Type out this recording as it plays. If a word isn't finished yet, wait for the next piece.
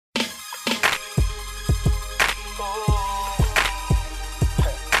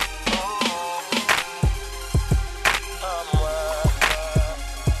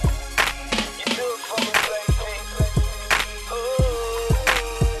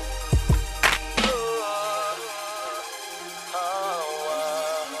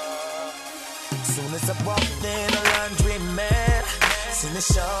Soon as I walked in a laundry man, seen a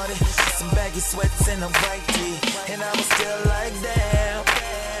shorty, some baggy sweats and a white tee, and I was still like, damn,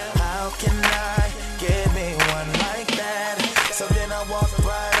 how can I get me one like that? So then I walked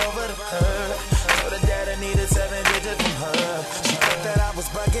right over to her, told her that I needed 7 digits from her. She thought that I was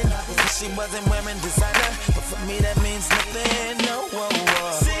bugging, because she wasn't wearing designer, but for me that means nothing, no, whoa,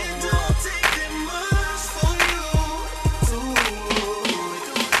 whoa. See, it don't take that much for you to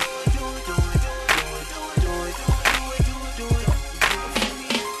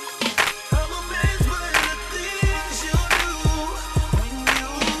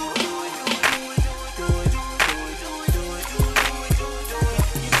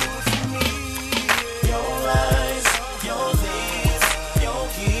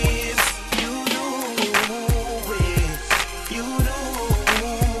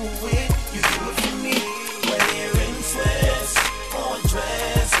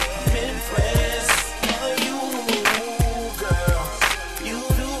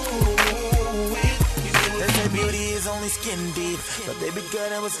skin deep, but baby girl,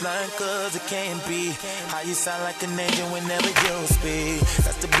 that was lying, cause it can't be. How you sound like an angel whenever you speak.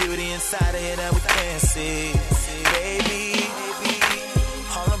 That's the beauty inside of you that we can't see. Baby,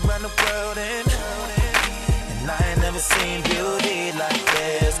 all around the world and I ain't never seen beauty like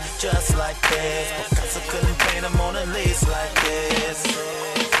this, just like this. Picasso couldn't paint a Mona Lisa like this.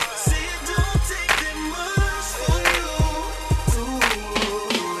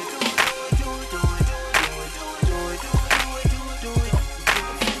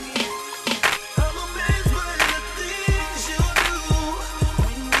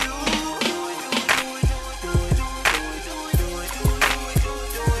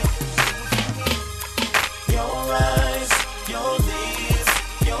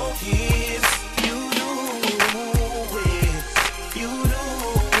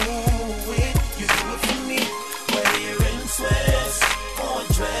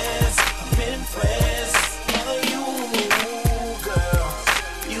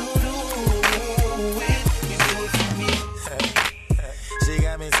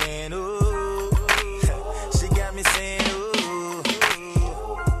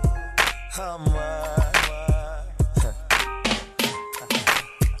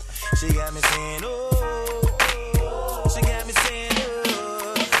 She got me saying, ooh, she got me saying,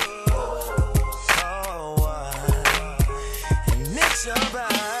 ooh, oh, and it's your body.